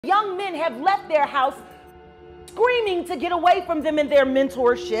Young men have left their house screaming to get away from them in their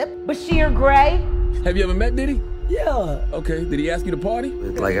mentorship. Bashir Gray. Have you ever met Diddy? Yeah. Okay, did he ask you to party?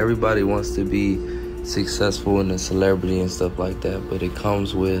 Like, everybody wants to be successful and a celebrity and stuff like that, but it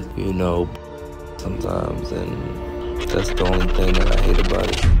comes with, you know, sometimes, and that's the only thing that I hate about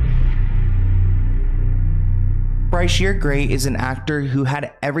it. Bashir Gray is an actor who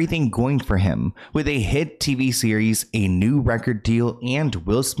had everything going for him, with a hit TV series, a new record deal, and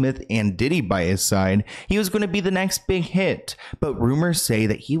Will Smith and Diddy by his side. He was going to be the next big hit, but rumors say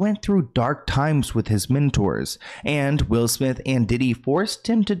that he went through dark times with his mentors, and Will Smith and Diddy forced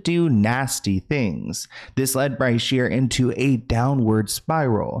him to do nasty things. This led Bashir into a downward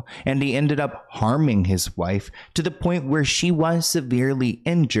spiral, and he ended up harming his wife to the point where she was severely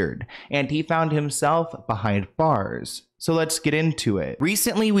injured, and he found himself behind bars. So let's get into it.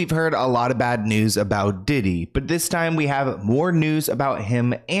 Recently, we've heard a lot of bad news about Diddy, but this time we have more news about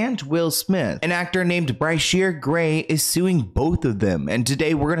him and Will Smith. An actor named Bashir Gray is suing both of them, and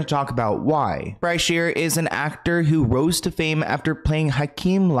today we're going to talk about why. Bashir is an actor who rose to fame after playing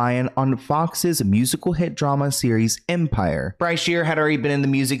Hakeem Lion on Fox's musical hit drama series Empire. Bashir had already been in the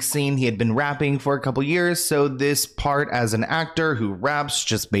music scene. He had been rapping for a couple years, so this part as an actor who raps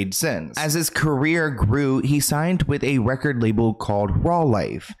just made sense. As his career grew, he signed with a record label called Raw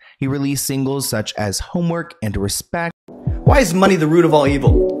Life. He released singles such as Homework and Respect. Why is money the root of all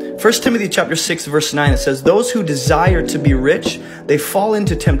evil? 1 Timothy chapter 6 verse 9, it says, "Those who desire to be rich, they fall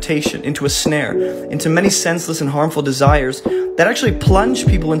into temptation, into a snare, into many senseless and harmful desires that actually plunge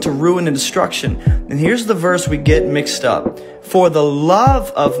people into ruin and destruction." And here's the verse we get mixed up. "For the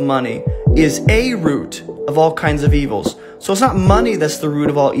love of money is a root of all kinds of evils." So it's not money that's the root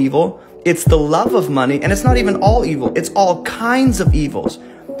of all evil. It's the love of money, and it's not even all evil. It's all kinds of evils.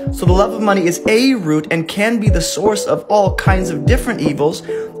 So the love of money is a root and can be the source of all kinds of different evils,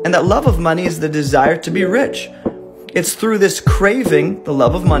 and that love of money is the desire to be rich. It's through this craving, the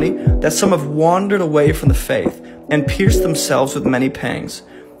love of money, that some have wandered away from the faith and pierced themselves with many pangs.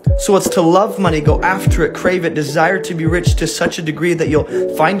 So it's to love money, go after it, crave it, desire to be rich to such a degree that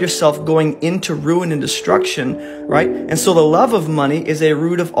you'll find yourself going into ruin and destruction, right? And so the love of money is a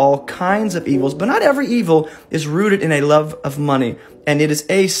root of all kinds of evils, but not every evil is rooted in a love of money, and it is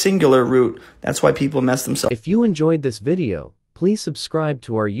a singular root. That's why people mess themselves. If you enjoyed this video, please subscribe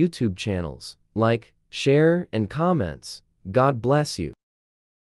to our YouTube channels, like, share, and comments. God bless you.